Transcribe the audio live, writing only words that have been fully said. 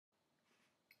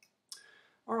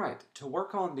Alright, to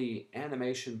work on the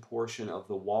animation portion of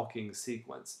the walking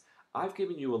sequence, I've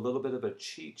given you a little bit of a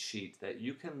cheat sheet that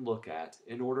you can look at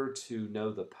in order to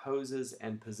know the poses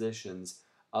and positions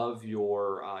of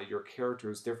your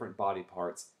character's different body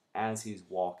parts as he's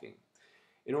walking.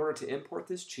 In order to import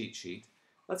this cheat sheet,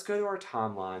 let's go to our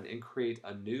timeline and create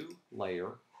a new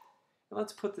layer. And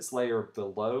let's put this layer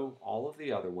below all of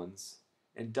the other ones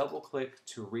and double click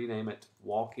to rename it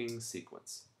Walking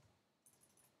Sequence.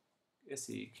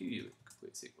 SEQU,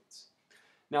 complete sequence.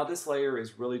 Now this layer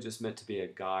is really just meant to be a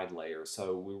guide layer,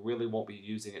 so we really won't be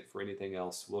using it for anything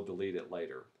else. We'll delete it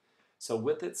later. So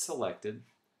with it selected,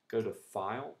 go to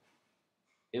File,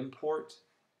 Import,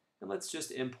 and let's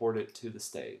just import it to the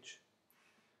stage.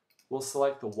 We'll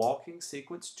select the walking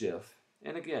sequence GIF,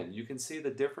 and again, you can see the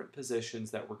different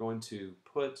positions that we're going to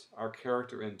put our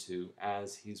character into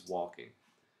as he's walking.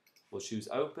 We'll choose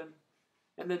Open,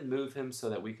 and then move him so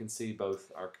that we can see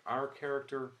both our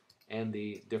character and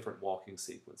the different walking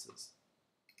sequences.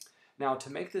 Now, to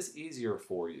make this easier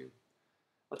for you,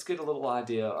 let's get a little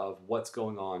idea of what's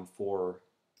going on for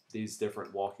these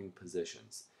different walking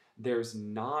positions. There's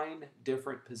 9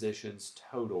 different positions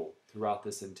total throughout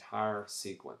this entire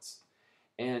sequence.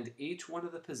 And each one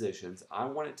of the positions, I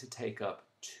want it to take up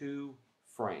 2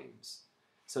 frames.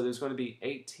 So there's going to be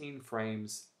 18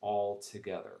 frames all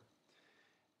together.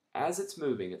 As it's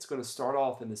moving, it's going to start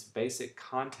off in this basic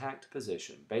contact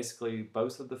position. Basically,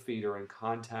 both of the feet are in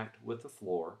contact with the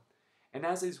floor. And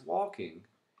as he's walking,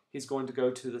 he's going to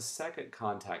go to the second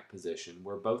contact position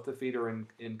where both the feet are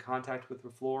in contact with the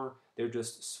floor. They're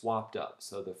just swapped up.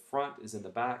 So the front is in the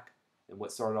back, and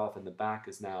what started off in the back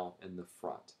is now in the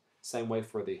front. Same way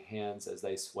for the hands as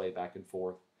they sway back and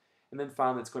forth. And then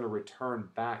finally, it's going to return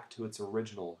back to its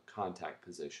original contact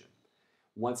position.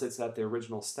 Once it's at the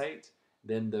original state,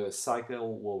 then the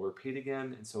cycle will repeat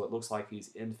again, and so it looks like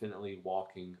he's infinitely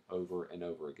walking over and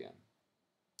over again.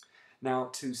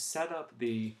 Now, to set up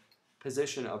the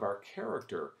position of our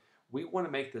character, we want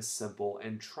to make this simple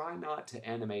and try not to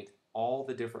animate all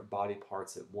the different body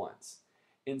parts at once.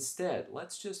 Instead,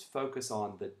 let's just focus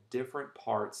on the different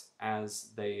parts as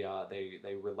they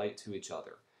relate to each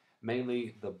other.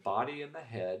 Mainly the body and the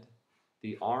head,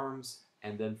 the arms,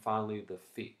 and then finally the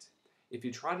feet. If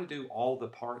you try to do all the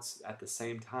parts at the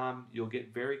same time, you'll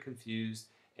get very confused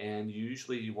and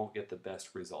usually you won't get the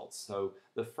best results. So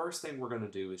the first thing we're going to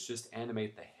do is just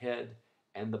animate the head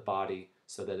and the body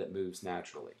so that it moves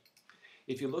naturally.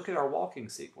 If you look at our walking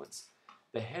sequence,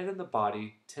 the head and the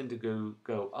body tend to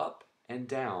go up and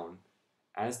down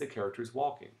as the character is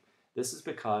walking. This is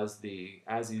because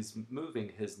as he's moving,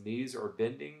 his knees are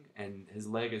bending and his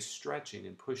leg is stretching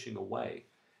and pushing away.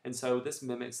 And so this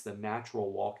mimics the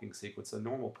natural walking sequence a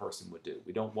normal person would do.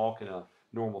 We don't walk in a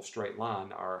normal straight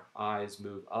line. Our eyes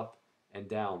move up and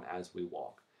down as we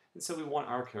walk. And so we want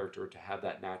our character to have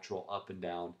that natural up and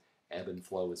down ebb and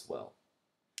flow as well.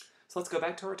 So let's go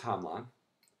back to our timeline.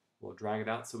 We'll drag it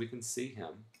out so we can see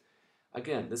him.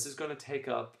 Again, this is going to take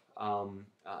up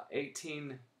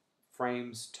 18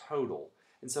 frames total.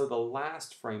 And so the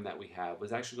last frame that we have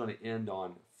was actually going to end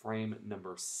on frame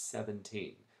number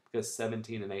 17. Because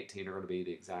 17 and 18 are going to be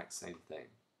the exact same thing.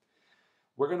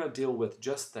 We're going to deal with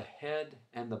just the head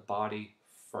and the body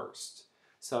first.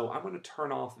 So I'm going to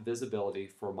turn off visibility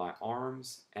for my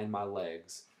arms and my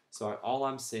legs. So all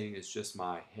I'm seeing is just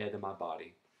my head and my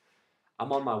body.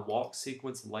 I'm on my walk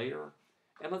sequence layer,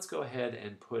 and let's go ahead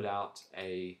and put out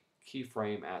a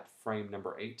keyframe at frame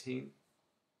number 18.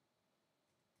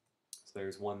 So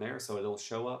there's one there, so it'll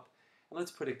show up. And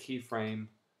let's put a keyframe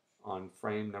on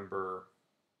frame number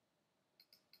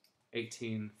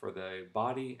 18 for the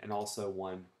body and also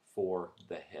one for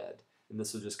the head. And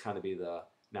this will just kind of be the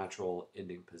natural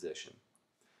ending position.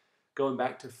 Going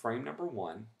back to frame number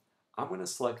 1, I'm going to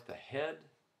select the head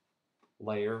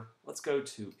layer. Let's go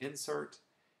to Insert,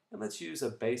 and let's use a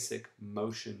basic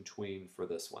motion tween for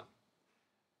this one.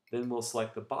 Then we'll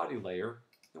select the body layer,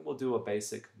 and we'll do a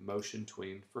basic motion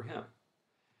tween for him.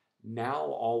 Now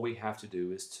all we have to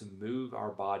do is to move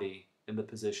our body in the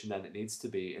position that it needs to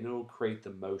be, and it'll create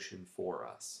the motion for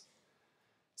us.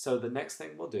 So the next thing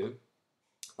we'll do,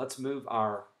 let's move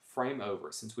our frame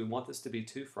over. Since we want this to be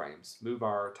 2 frames, move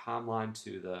our timeline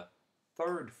to the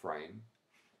 3rd frame.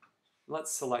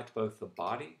 Let's select both the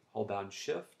body, hold down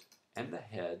Shift, and the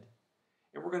head,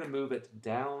 and we're going to move it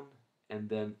down and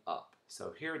then up.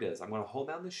 So here it is. I'm going to hold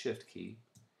down the Shift key,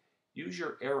 use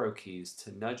your arrow keys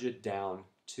to nudge it down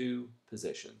 2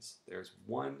 positions. There's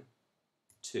 1,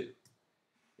 2.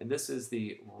 And this is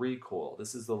the recoil.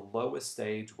 This is the lowest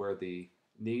stage where the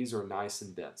knees are nice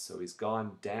and bent. So he's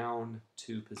gone down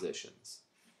 2 positions.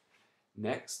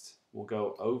 Next, We'll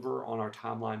go over on our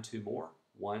timeline 2 more.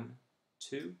 1,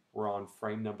 2. We're on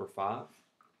frame number 5.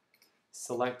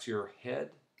 Select your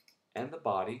head and the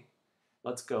body.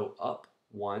 Let's go up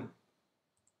 1.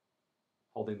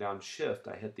 Holding down Shift,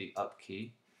 I hit the up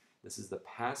key. This is the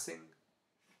passing.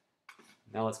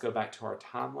 Now let's go back to our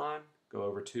timeline. Go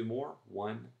over 2 more.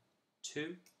 1,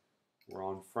 2. We're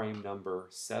on frame number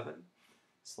 7.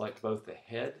 Select both the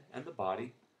head and the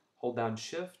body. Hold down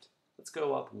Shift. Let's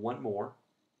go up 1 more.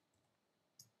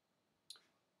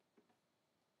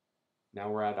 Now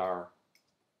we're at our,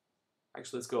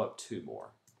 actually let's go up 2 more.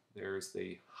 There's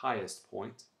the highest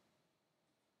point.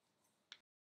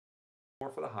 More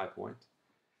for the high point.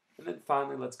 And then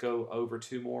finally let's go over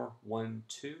 2 more. 1,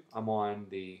 2. I'm on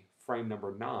the frame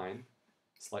number 9.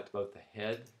 Select both the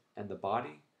head and the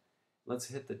body. Let's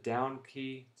hit the down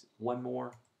key 1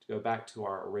 more to go back to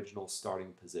our original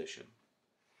starting position.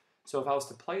 So if I was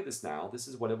to play this now, this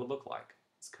is what it would look like.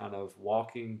 It's kind of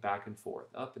walking back and forth,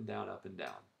 up and down, up and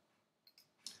down.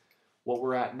 What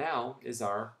we're at now is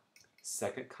our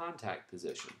second contact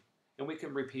position, and we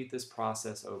can repeat this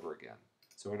process over again.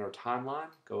 So in our timeline,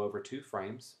 go over 2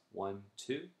 frames, 1,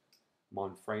 2. I'm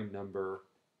on frame number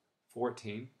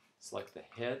 14. Select the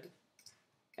head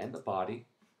and the body.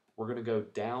 We're going to go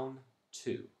down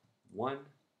 2, 1,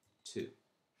 2.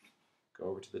 Go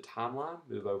over to the timeline,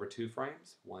 move over 2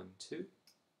 frames, 1, 2.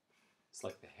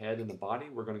 Select the head and the body.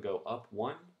 We're going to go up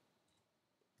 1.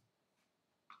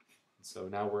 So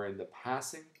now we're in the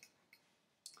passing.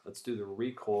 Let's do the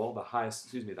recoil, the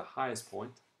highest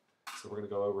point. So we're going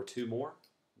to go over 2 more.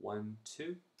 1,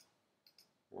 2.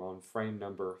 We're on frame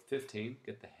number 15.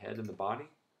 Get the head and the body.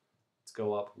 Let's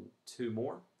go up 2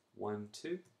 more. 1, 2.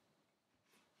 And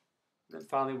then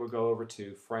finally we'll go over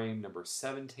to frame number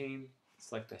 17.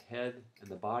 Select the head and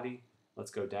the body.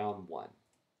 Let's go down 1.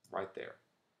 Right there.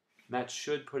 And that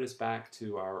should put us back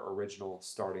to our original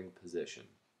starting position.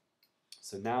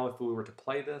 So now if we were to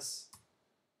play this,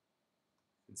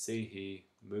 you can see he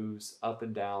moves up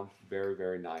and down very,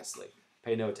 very nicely.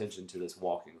 Pay no attention to this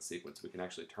walking sequence. We can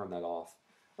actually turn that off.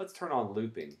 Let's turn on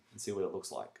looping and see what it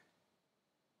looks like.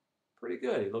 Pretty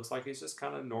good. He looks like he's just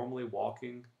kind of normally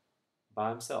walking by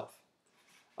himself.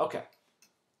 Okay,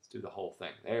 let's do the whole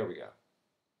thing. There we go.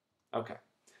 Okay,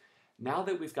 now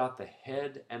that we've got the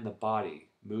head and the body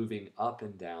moving up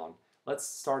and down, let's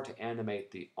start to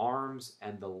animate the arms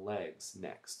and the legs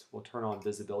next. We'll turn on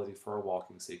visibility for our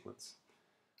walking sequence.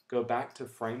 Go back to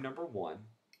frame number 1.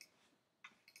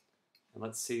 And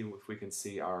let's see if we can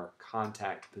see our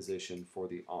contact position for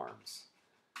the arms.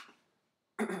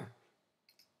 Turn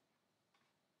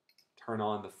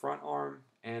on the front arm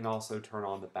and also turn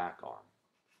on the back arm.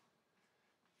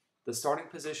 The starting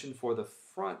position for the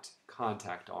front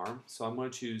contact arm, so I'm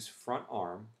going to choose front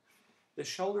arm. The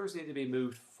shoulders need to be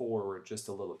moved forward just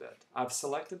a little bit. I've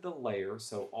selected the layer,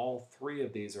 so all 3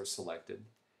 of these are selected.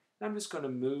 And I'm just going to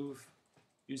move,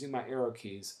 using my arrow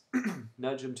keys,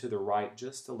 nudge him to the right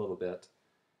just a little bit.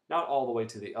 Not all the way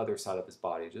to the other side of his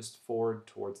body, just forward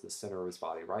towards the center of his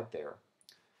body, right there.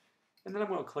 And then I'm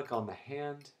going to click on the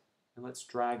hand, and let's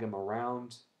drag him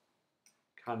around,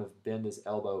 kind of bend his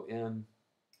elbow in,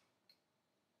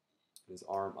 his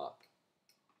arm up.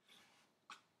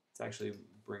 Let's actually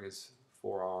bring his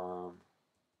forearm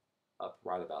up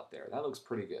right about there. That looks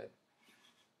pretty good.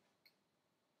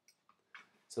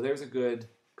 So there's a good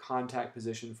contact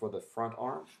position for the front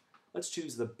arm. Let's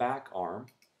choose the back arm.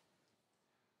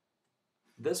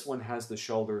 This one has the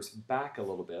shoulders back a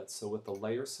little bit, so with the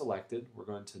layer selected, we're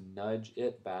going to nudge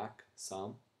it back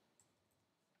some.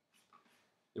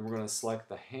 Then we're going to select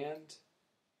the hand,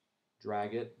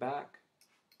 drag it back,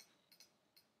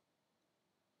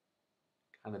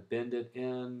 kind of bend it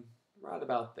in right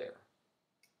about there.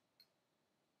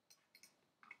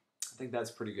 I think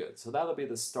that's pretty good. So that'll be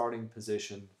the starting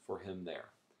position for him there.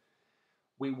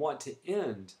 We want to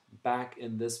end back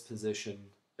in this position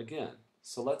again.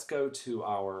 So let's go to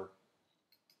our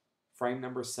frame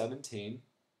number 17.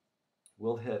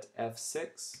 We'll hit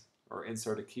F6 or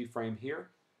insert a keyframe here.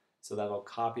 So that'll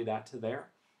copy that to there.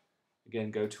 Again,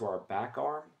 go to our back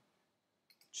arm,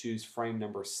 choose frame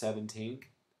number 17,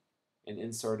 and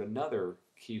insert another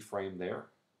keyframe there,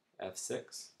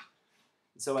 F6.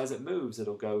 So as it moves,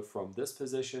 it'll go from this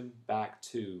position back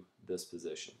to this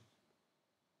position.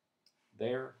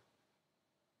 There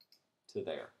to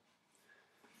there.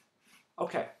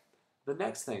 Okay, the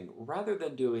next thing, rather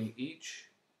than doing each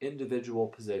individual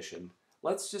position,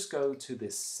 let's just go to the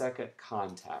second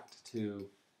contact, to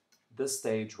this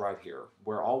stage right here,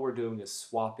 where all we're doing is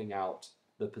swapping out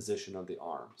the position of the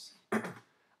arms.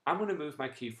 I'm going to move my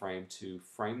keyframe to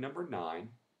frame number 9,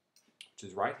 which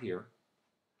is right here.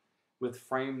 With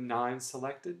frame 9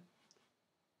 selected,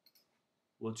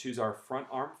 we'll choose our front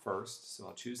arm first, so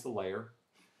I'll choose the layer.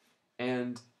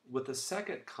 And with the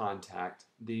second contact,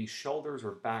 the shoulders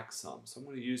are back some. So I'm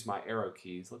going to use my arrow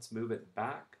keys. Let's move it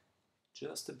back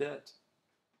just a bit.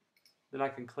 Then I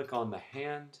can click on the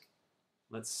hand.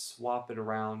 Let's swap it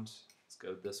around. Let's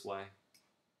go this way.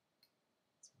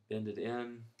 Let's bend it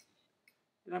in.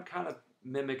 And I'm kind of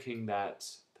mimicking that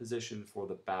position for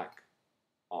the back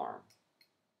arm.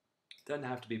 Doesn't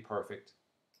have to be perfect.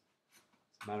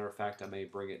 As a matter of fact, I may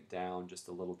bring it down just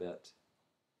a little bit,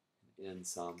 in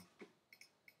some.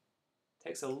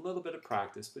 Takes a little bit of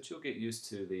practice, but you'll get used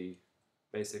to the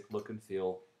basic look and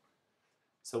feel.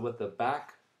 So with the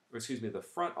the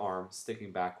front arm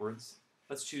sticking backwards,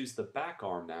 let's choose the back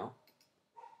arm now.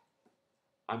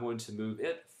 I'm going to move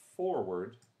it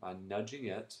forward by nudging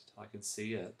it till I can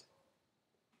see it.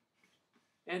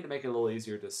 And to make it a little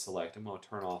easier to select, I'm going to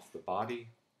turn off the body.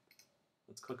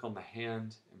 Let's click on the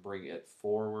hand and bring it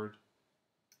forward.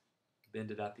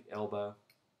 Bend it at the elbow.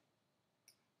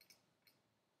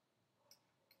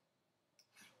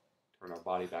 Turn our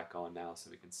body back on now so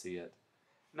we can see it.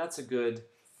 And that's a good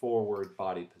forward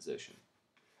body position.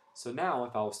 So now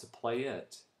if I was to play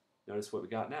it, notice what we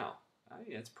got now.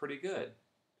 Hey, it's pretty good.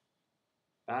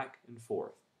 Back and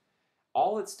forth.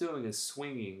 All it's doing is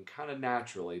swinging kind of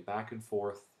naturally back and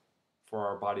forth for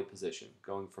our body position.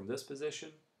 Going from this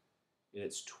position, and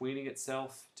it's tweening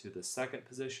itself to the second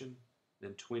position,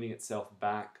 then tweening itself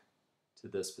back to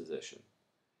this position.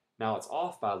 Now it's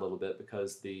off by a little bit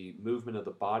because the movement of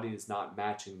the body is not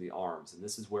matching the arms, and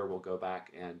this is where we'll go back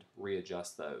and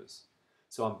readjust those.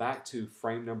 So I'm back to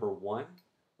frame number 1.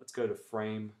 Let's go to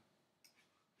frame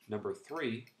number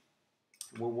 3,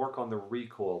 and we'll work on the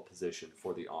recoil position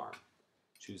for the arm.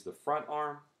 Choose the front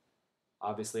arm.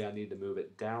 Obviously I need to move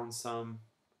it down some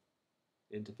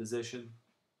into position.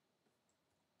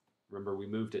 Remember, we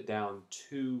moved it down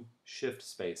 2 shift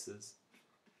spaces.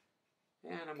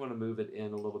 And I'm going to move it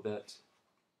in a little bit.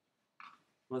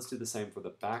 Let's do the same for the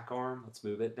back arm. Let's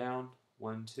move it down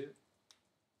 1, 2.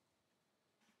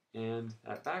 And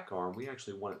that back arm, we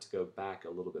actually want it to go back a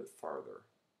little bit farther.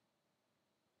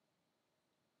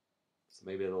 So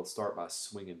maybe it'll start by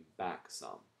swinging back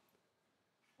some.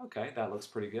 Okay, that looks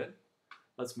pretty good.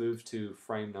 Let's move to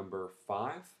frame number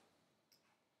 5.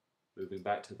 Moving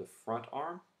back to the front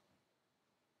arm.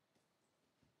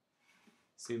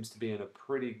 Seems to be in a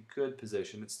pretty good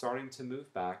position. It's starting to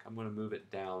move back. I'm going to move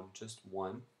it down just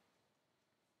 1.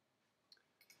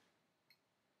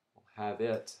 We'll have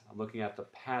it. I'm looking at the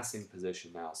passing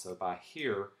position now. So by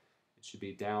here, it should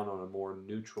be down on a more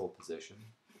neutral position.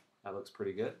 That looks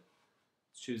pretty good.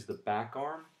 Let's choose the back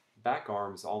arm. Back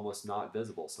arm is almost not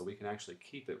visible, so we can actually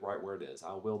keep it right where it is.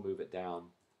 I will move it down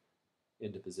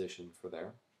into position for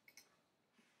there.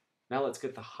 Now let's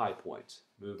get the high point.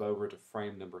 Move over to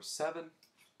frame number 7.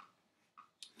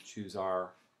 Choose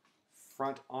our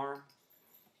front arm.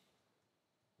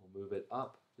 We'll move it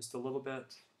up just a little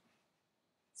bit.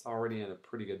 It's already in a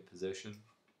pretty good position.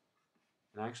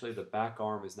 And actually the back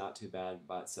arm is not too bad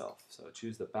by itself. So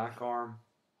choose the back arm,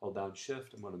 hold down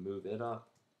shift, I'm going to move it up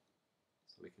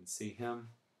so we can see him.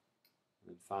 And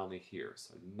then finally here.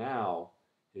 So now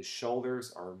his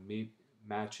shoulders are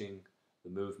matching the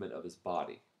movement of his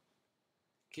body.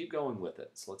 Keep going with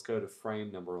it. So let's go to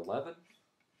frame number 11.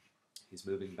 He's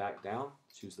moving back down.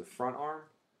 Choose the front arm.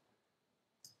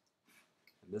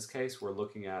 In this case, we're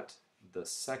looking at the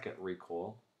second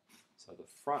recoil. So the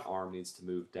front arm needs to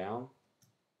move down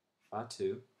by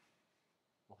 2.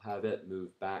 We'll have it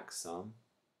move back some.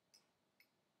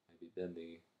 Maybe bend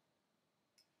the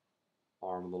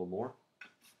arm a little more.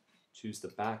 Choose the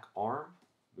back arm.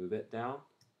 Move it down.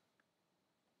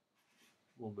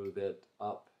 We'll move it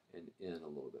up and in a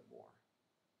little bit more.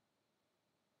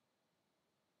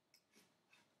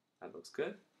 That looks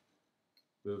good.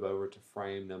 Move over to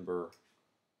frame number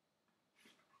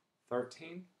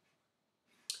 13.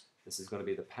 This is going to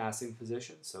be the passing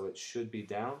position, so it should be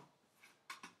down.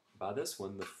 By this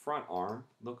one, the front arm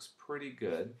looks pretty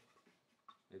good.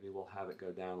 Maybe we'll have it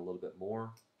go down a little bit more.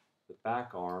 The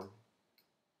back arm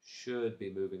should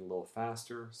be moving a little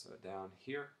faster, so down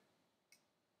here.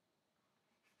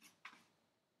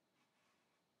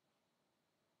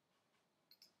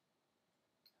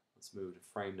 Let's move to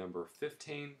frame number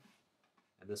 15,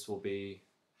 and this will be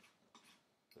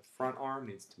the front arm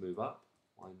needs to move up.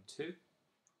 1, 2.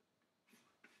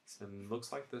 So it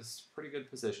looks like this is pretty good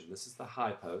position. This is the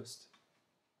high post.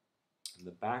 And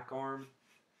the back arm,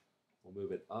 we'll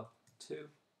move it up 2. Let's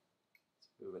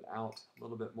move it out a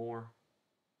little bit more,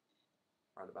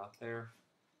 right about there.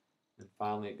 And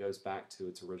finally it goes back to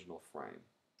its original frame.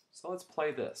 So let's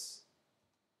play this.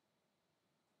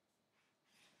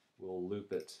 we'll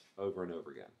loop it over and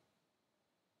over again.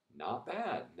 Not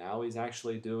bad. Now he's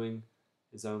actually doing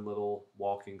his own little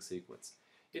walking sequence.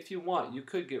 If you want, you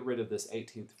could get rid of this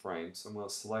 18th frame, so I'm going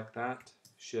to select that,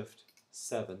 Shift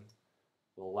 7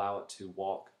 will allow it to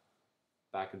walk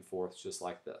back and forth just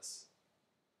like this.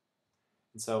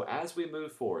 And so as we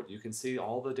move forward, you can see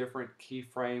all the different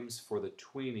keyframes for the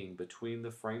tweening between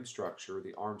the frame structure,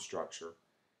 the arm structure.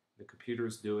 The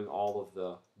computer's doing all of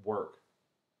the work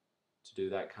to do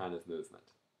that kind of movement.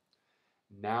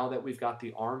 Now that we've got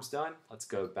the arms done, let's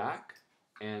go back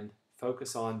and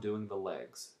focus on doing the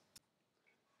legs.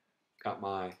 Got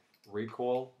my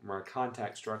recoil, my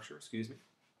contact structure, excuse me.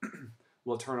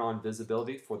 We'll turn on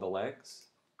visibility for the legs.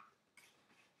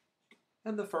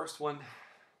 And the first one,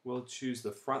 we'll choose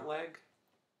the front leg.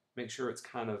 Make sure it's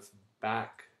kind of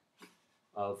back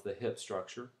of the hip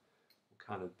structure. We'll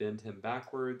kind of bend him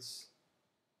backwards.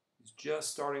 He's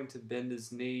just starting to bend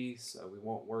his knee, so we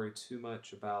won't worry too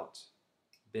much about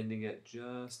bending it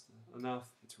just enough.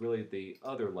 It's really the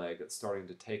other leg that's starting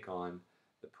to take on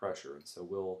the pressure, and so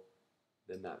we'll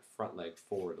bend that front leg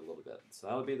forward a little bit. So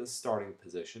that'll be the starting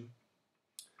position.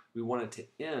 We want it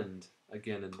to end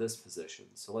again in this position.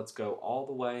 So let's go all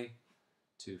the way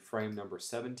to frame number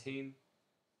 17.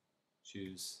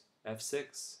 Choose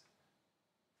F6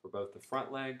 for both the front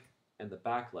leg and the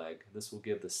back leg. This will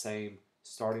give the same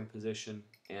starting position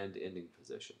and ending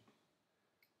position.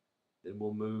 Then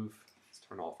we'll move, let's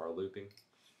turn off our looping.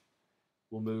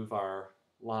 We'll move our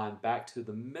line back to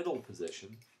the middle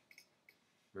position.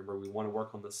 Remember, we want to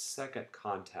work on the second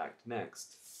contact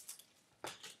next.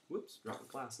 Whoops, dropped my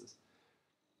glasses.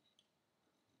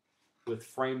 With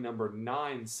frame number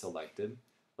 9 selected,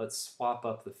 let's swap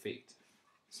up the feet.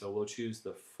 So we'll choose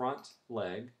the front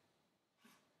leg.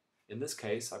 In this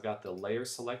case, I've got the layer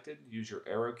selected. Use your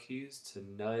arrow keys to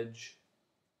nudge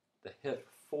the hip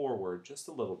forward just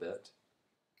a little bit.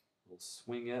 We'll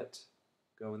swing it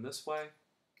going this way.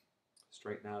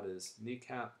 Straighten out his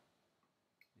kneecap.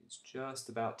 He's just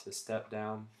about to step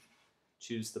down.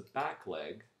 Choose the back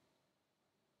leg.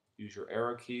 Use your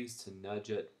arrow keys to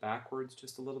nudge it backwards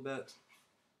just a little bit.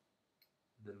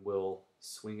 Then we'll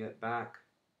swing it back.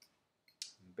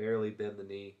 Barely bend the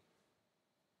knee.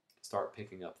 Start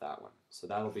picking up that one. So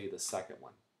that'll be the second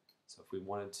one. So if we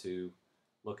wanted to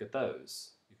look at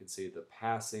those, you can see the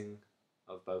passing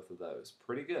of both of those.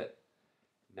 Pretty good.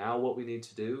 Now what we need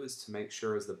to do is to make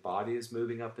sure as the body is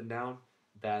moving up and down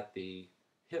that the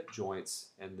hip joints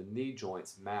and the knee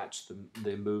joints match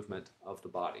the movement of the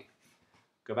body.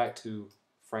 Go back to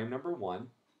frame number 1.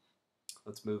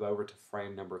 Let's move over to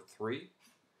frame number 3.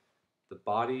 The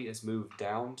body is moved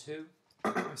down to,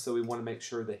 so we want to make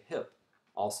sure the hip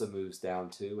also moves down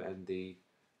to, and the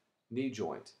knee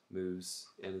joint moves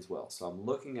in as well. So I'm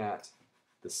looking at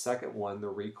the second one, the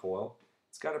recoil.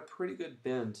 It's got a pretty good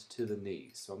bend to the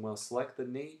knee. So I'm going to select the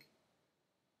knee,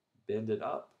 bend it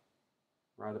up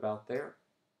right about there.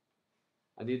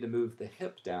 I need to move the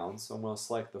hip down, so I'm going to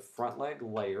select the front leg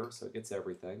layer so it gets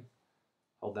everything.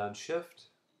 Hold down Shift,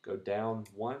 go down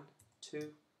 1, 2,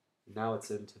 and now it's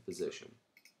into position.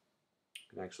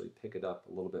 You can actually pick it up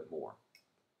a little bit more.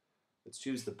 Let's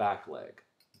choose the back leg.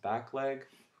 Back leg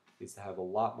needs to have a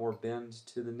lot more bend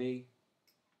to the knee.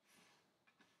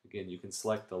 Again, you can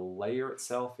select the layer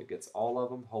itself. It gets all of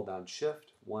them. Hold down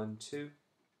Shift, 1, 2.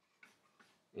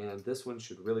 And this one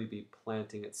should really be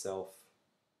planting itself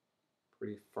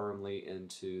pretty firmly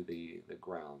into the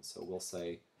ground. So we'll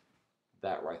say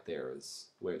that right there is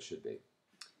where it should be.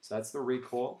 So that's the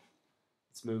recoil.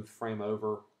 Let's move frame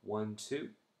over 1, 2.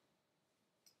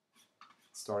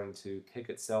 It's starting to pick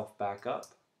itself back up.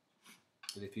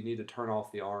 And if you need to turn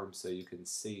off the arm so you can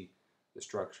see the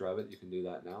structure of it, you can do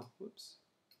that now. Whoops.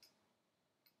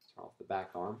 Turn off the back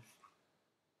arm.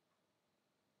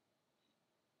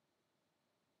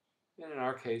 And in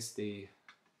our case, the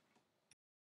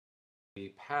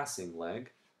passing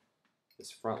leg, this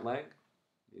front leg,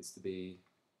 needs to be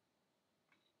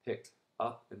picked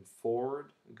up and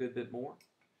forward a good bit more.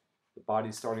 The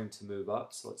body's starting to move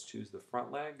up, so let's choose the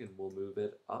front leg and we'll move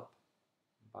it up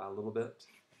by a little bit.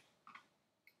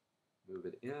 Move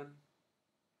it in.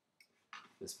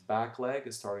 This back leg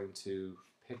is starting to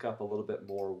pick up a little bit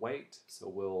more weight, so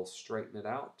we'll straighten it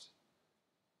out.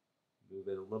 Move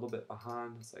it a little bit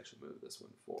behind. Let's actually move this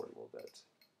one forward a little bit.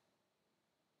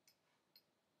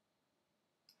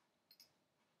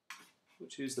 We'll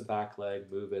choose the back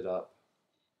leg, move it up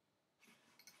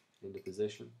into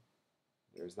position.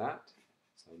 There's that.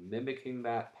 So mimicking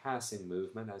that passing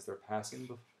movement as they're passing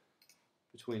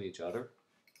between each other.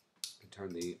 You can turn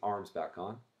the arms back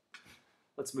on.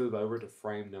 Let's move over to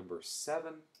frame number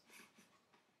 7.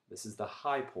 This is the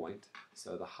high point.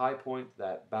 So the high point,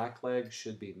 that back leg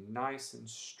should be nice and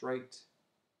straight,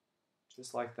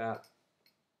 just like that.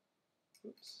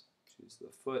 Oops, choose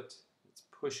the foot. It's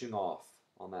pushing off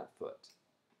on that foot.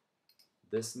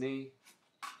 This knee,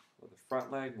 or the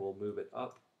front leg, we'll move it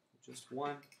up just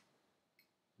one.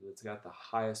 It's got the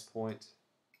highest point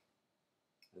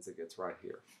as it gets right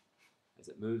here, as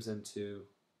it moves into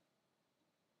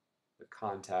the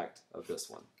contact of this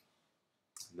one.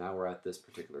 Now we're at this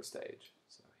particular stage.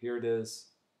 So here it is.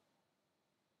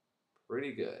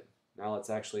 Pretty good. Now let's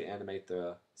actually animate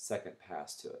the second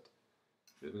pass to it.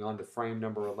 Moving on to frame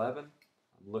number 11,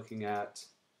 I'm looking at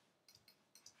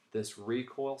this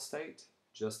recoil state,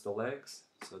 just the legs.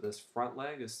 So this front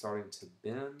leg is starting to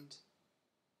bend.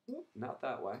 Not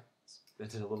that way. Let's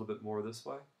bend it a little bit more this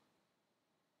way.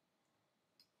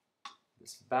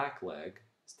 This back leg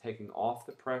is taking off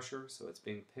the pressure, so it's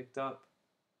being picked up.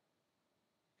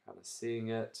 Kind of seeing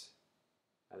it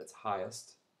at its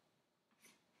highest.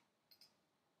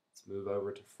 Let's move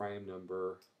over to frame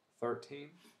number 13.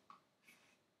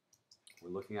 We're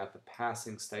looking at the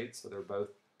passing state, so they're both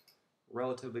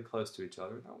relatively close to each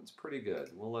other. That one's pretty good.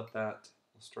 We'll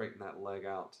straighten that leg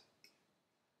out.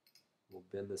 We'll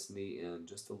bend this knee in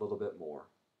just a little bit more.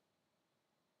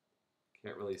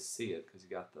 Can't really see it because you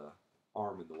got the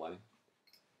arm in the way.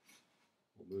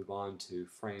 We'll move on to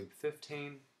frame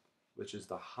 15, which is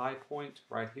the high point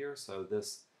right here. So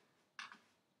this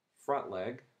front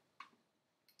leg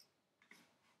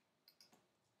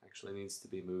actually needs to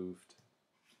be moved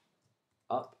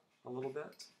up a little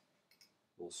bit.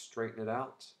 We'll straighten it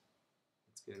out.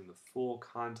 It's getting the full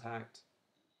contact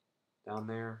down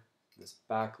there. This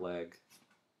back leg,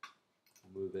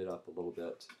 we'll move it up a little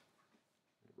bit.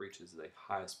 It reaches the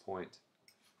highest point,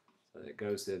 so that it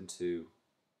goes into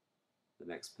the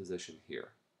next position here.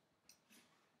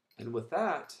 And with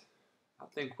that, I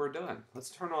think we're done.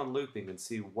 Let's turn on looping and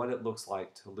see what it looks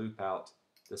like to loop out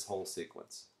this whole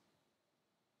sequence.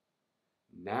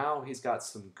 Now he's got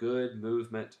some good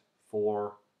movement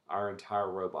for our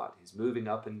entire robot. He's moving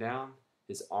up and down.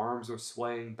 His arms are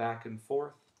swaying back and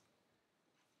forth.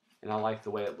 And I like the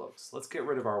way it looks. Let's get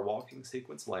rid of our walking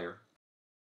sequence layer.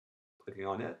 Clicking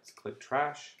on it, click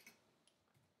trash.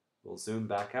 We'll zoom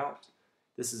back out.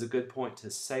 This is a good point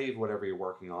to save whatever you're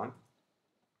working on.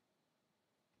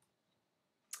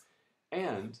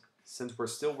 And since we're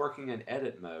still working in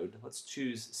edit mode, let's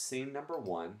choose scene number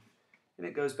 1, and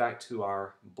it goes back to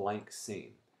our blank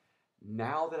scene.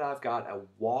 Now that I've got a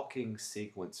walking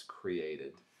sequence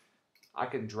created, I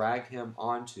can drag him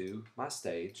onto my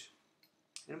stage,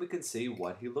 and we can see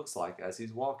what he looks like as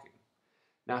he's walking.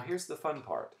 Now here's the fun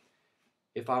part.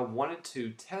 If I wanted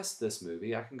to test this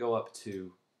movie, I can go up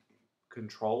to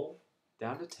Control,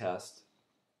 down to Test,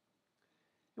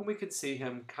 and we can see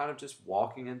him kind of just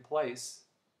walking in place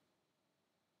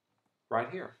right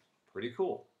here. Pretty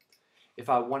cool. If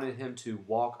I wanted him to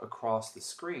walk across the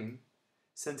screen,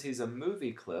 since he's a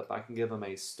movie clip, I can give him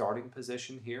a starting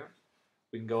position here.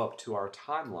 We can go up to our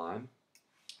timeline.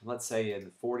 Let's say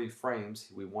in 40 frames,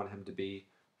 we want him to be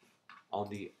on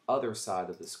the other side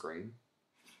of the screen.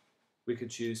 We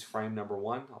could choose frame number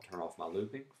 1. I'll turn off my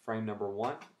looping. Frame number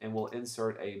 1, and we'll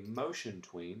insert a motion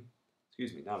tween.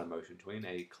 Excuse me, not a motion tween,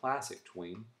 a classic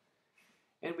tween.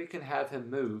 And we can have him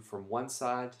move from one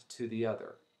side to the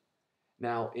other.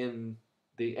 Now in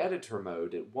the editor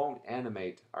mode, it won't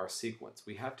animate our sequence.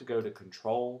 We have to go to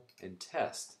Control and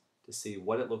Test to see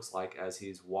what it looks like as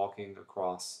he's walking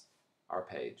across our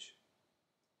page.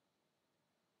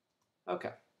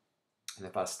 Okay. And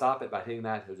if I stop it by hitting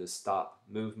that, he'll just stop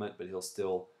movement, but he'll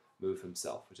still move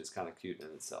himself, which is kind of cute in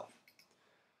itself.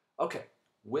 Okay,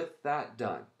 with that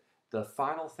done, the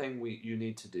final thing you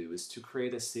need to do is to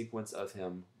create a sequence of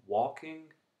him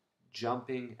walking,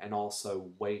 jumping, and also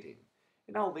waiting.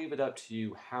 And I'll leave it up to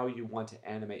you how you want to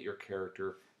animate your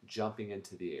character jumping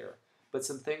into the air. But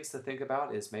some things to think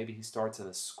about is maybe he starts in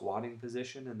a squatting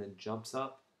position and then jumps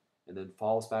up and then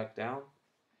falls back down.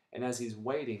 And as he's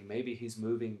waiting, maybe he's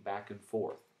moving back and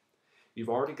forth. You've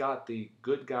already got the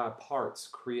good guy parts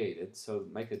created, so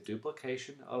make a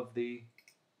duplication of the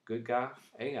good guy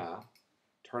AI,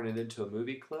 turn it into a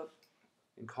movie clip,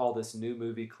 and call this new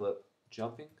movie clip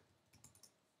jumping.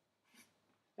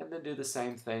 And then do the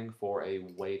same thing for a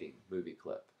waiting movie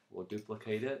clip. We'll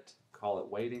duplicate it, call it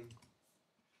waiting,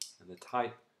 and the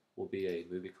type will be a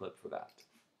movie clip for that.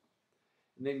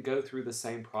 And then go through the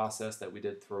same process that we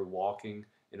did through walking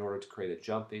in order to create a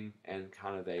jumping and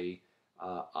kind of a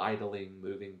idling,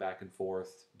 moving back and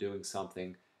forth, doing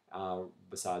something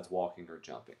besides walking or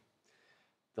jumping.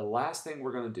 The last thing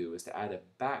we're going to do is to add a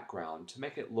background to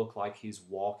make it look like he's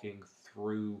walking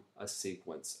through a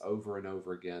sequence over and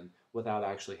over again without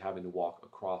actually having to walk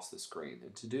across the screen.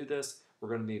 And to do this, we're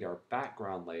going to need our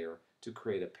background layer to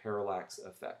create a parallax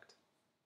effect.